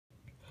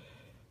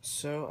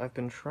So I've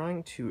been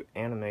trying to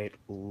animate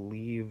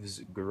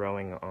leaves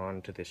growing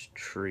onto this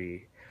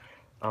tree,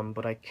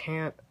 but I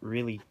can't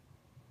really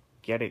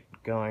get it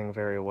going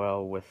very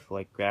well with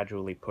like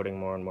gradually putting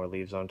more and more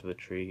leaves onto the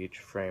tree each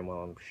frame while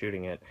I'm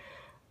shooting it.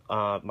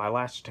 My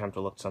last attempt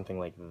looked something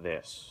like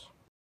this.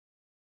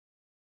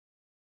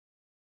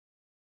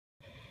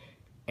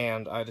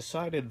 And I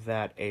decided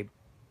that a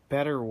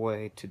better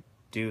way to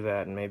do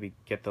that and maybe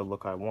get the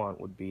look I want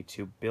would be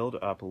to build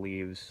up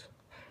leaves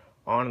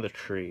on the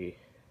tree,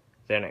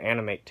 then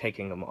animate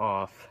taking them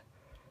off,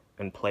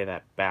 and play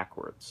that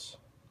backwards.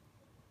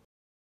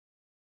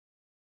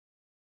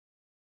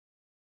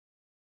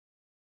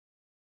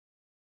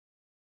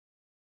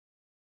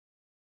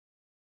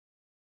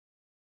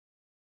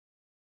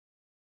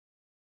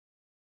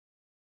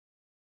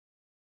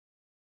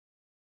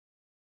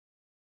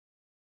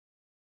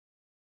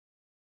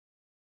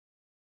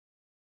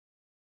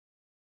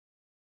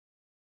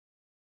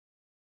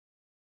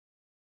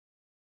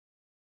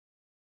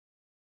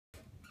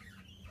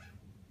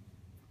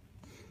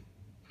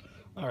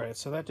 Alright,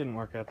 so that didn't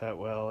work out that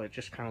well. It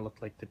just kind of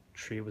looked like the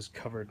tree was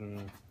covered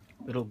in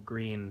little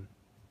green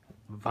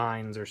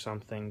vines or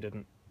something.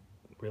 Didn't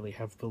really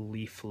have the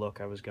leaf look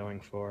I was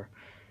going for.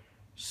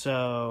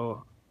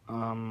 So,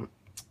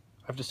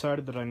 I've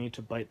decided that I need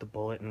to bite the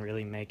bullet and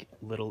really make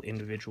little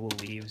individual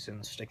leaves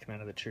and stick them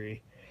into the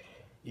tree.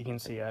 You can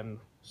see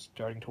I'm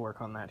starting to work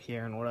on that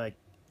here, and what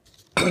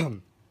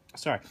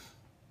sorry.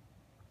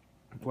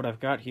 What I've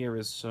got here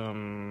is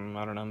some,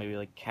 I don't know, maybe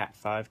like Cat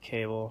 5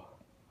 cable.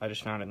 I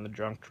just found it in the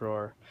junk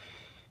drawer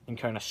and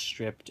kind of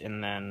stripped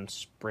and then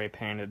spray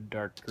painted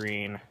dark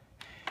green.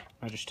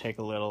 I just take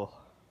a little,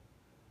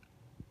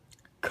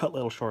 cut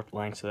little short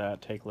lengths of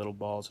that, take little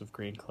balls of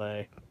green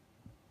clay,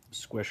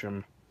 squish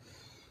them,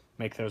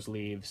 make those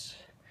leaves,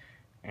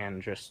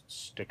 and just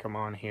stick them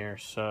on here.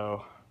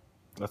 So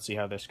let's see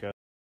how this goes.